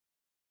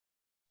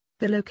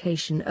The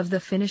location of the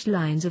finish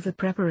lines of the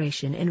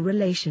preparation in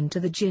relation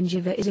to the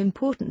gingiva is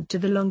important to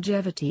the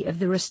longevity of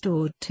the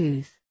restored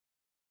tooth.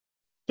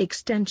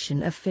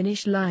 Extension of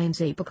finish lines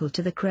apical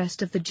to the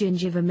crest of the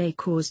gingiva may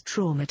cause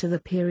trauma to the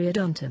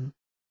periodontum.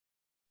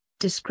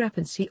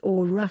 Discrepancy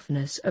or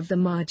roughness of the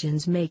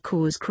margins may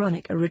cause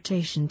chronic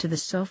irritation to the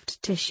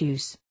soft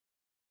tissues.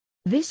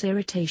 This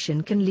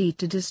irritation can lead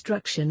to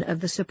destruction of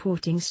the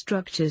supporting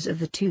structures of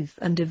the tooth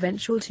and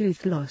eventual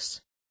tooth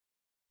loss.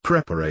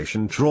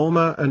 Preparation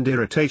trauma and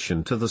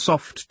irritation to the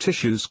soft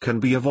tissues can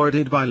be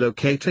avoided by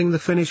locating the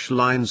finish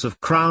lines of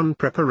crown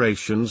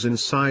preparations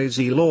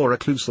incisal or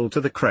occlusal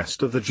to the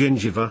crest of the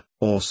gingiva,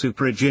 or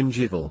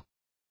supragingival.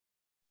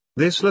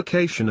 This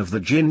location of the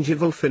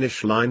gingival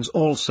finish lines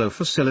also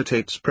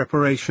facilitates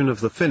preparation of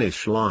the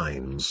finish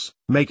lines,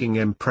 making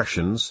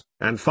impressions,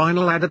 and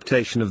final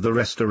adaptation of the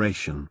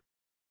restoration.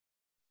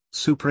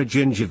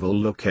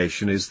 Supragingival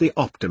location is the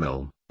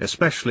optimal,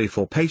 especially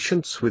for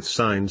patients with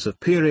signs of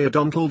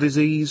periodontal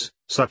disease,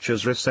 such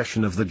as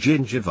recession of the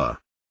gingiva.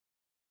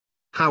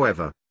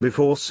 However,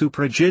 before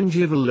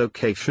supragingival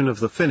location of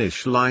the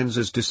finish lines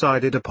is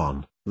decided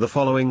upon, the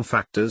following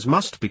factors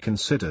must be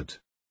considered.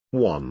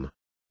 1.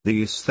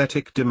 The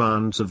aesthetic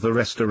demands of the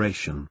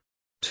restoration.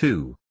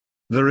 2.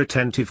 The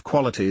retentive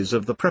qualities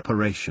of the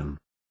preparation.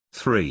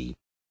 3.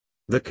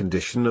 The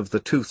condition of the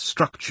tooth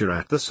structure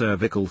at the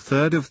cervical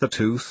third of the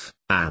tooth,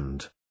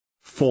 and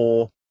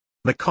 4.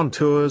 The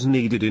contours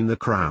needed in the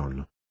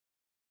crown.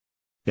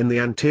 In the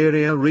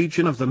anterior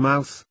region of the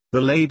mouth,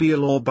 the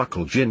labial or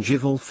buccal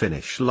gingival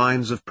finish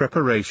lines of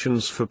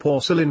preparations for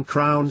porcelain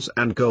crowns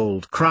and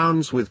gold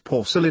crowns with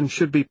porcelain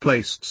should be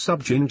placed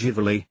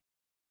subgingivally.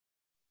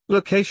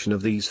 Location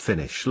of these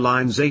finish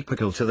lines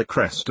apical to the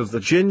crest of the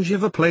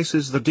gingiva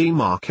places the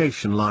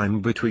demarcation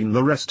line between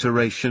the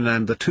restoration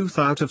and the tooth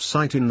out of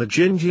sight in the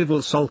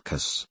gingival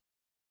sulcus.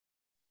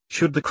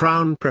 Should the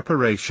crown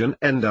preparation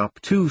end up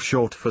too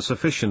short for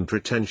sufficient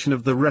retention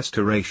of the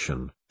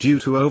restoration, due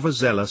to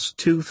overzealous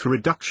tooth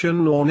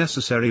reduction or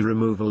necessary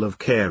removal of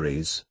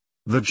caries,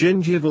 the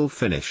gingival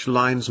finish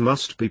lines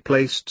must be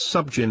placed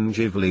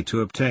subgingivally to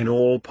obtain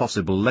all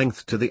possible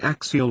length to the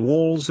axial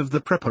walls of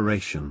the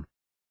preparation.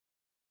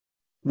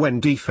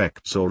 When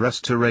defects or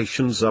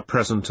restorations are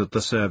present at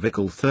the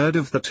cervical third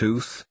of the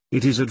tooth,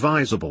 it is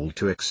advisable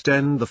to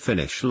extend the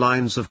finish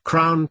lines of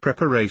crown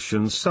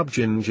preparations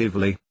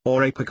subgingivally,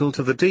 or apical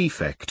to the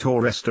defect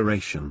or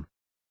restoration.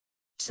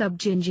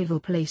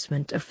 Subgingival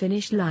placement of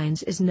finish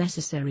lines is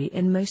necessary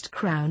in most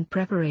crown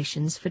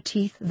preparations for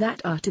teeth that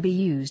are to be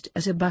used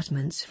as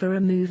abutments for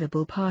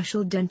removable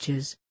partial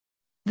dentures.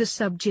 The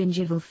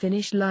subgingival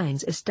finish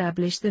lines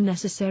establish the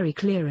necessary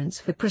clearance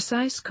for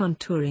precise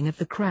contouring of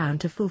the crown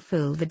to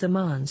fulfill the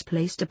demands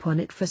placed upon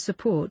it for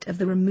support of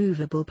the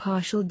removable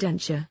partial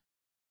denture.